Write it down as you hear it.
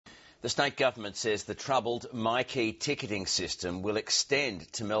The state government says the troubled Myki ticketing system will extend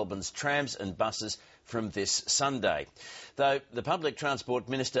to Melbourne's trams and buses from this Sunday. Though the Public Transport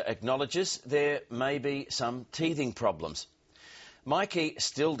Minister acknowledges there may be some teething problems. Myki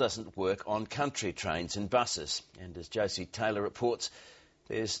still doesn't work on country trains and buses, and as Josie Taylor reports,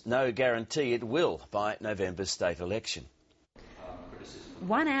 there's no guarantee it will by November's state election.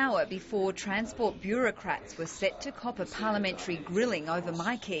 1 hour before transport bureaucrats were set to cop a parliamentary grilling over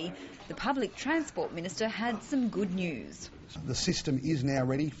Myki, the Public Transport Minister had some good news. The system is now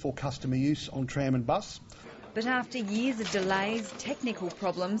ready for customer use on tram and bus. But after years of delays, technical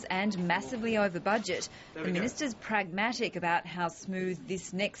problems and massively over budget, the Minister's pragmatic about how smooth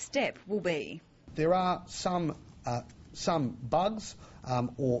this next step will be. There are some bugs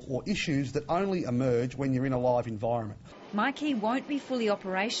or issues that only emerge when you're in a live environment. Myki won't be fully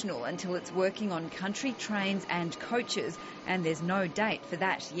operational until it's working on country trains and coaches, and there's no date for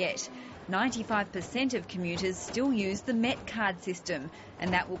that yet. 95% of commuters still use the Met card system,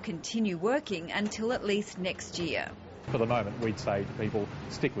 and that will continue working until at least next year. For the moment, we'd say to people,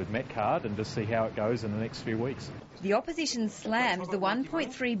 stick with Met card and just see how it goes in the next few weeks. The opposition slammed the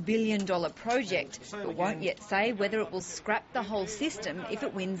 $1.3 billion project, but won't yet say whether it will scrap the whole system if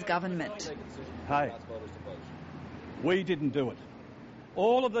it wins government. Hey, we didn't do it.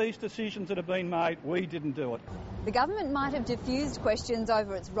 All of these decisions that have been made, we didn't do it. The government might have diffused questions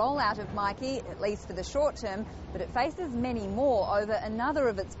over its rollout of Myki, at least for the short term, but it faces many more over another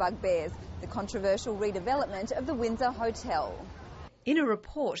of its bugbears, the controversial redevelopment of the Windsor Hotel. In a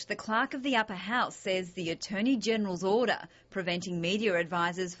report, the clerk of the Upper House says the Attorney-General's order preventing media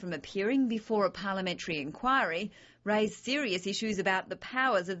advisers from appearing before a parliamentary inquiry raised serious issues about the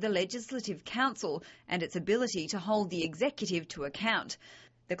powers of the Legislative Council and its ability to hold the executive to account.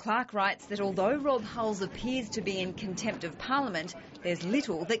 The clerk writes that although Rob Hulls appears to be in contempt of Parliament, there's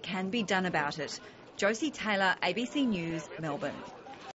little that can be done about it. Josie Taylor, ABC News, Melbourne.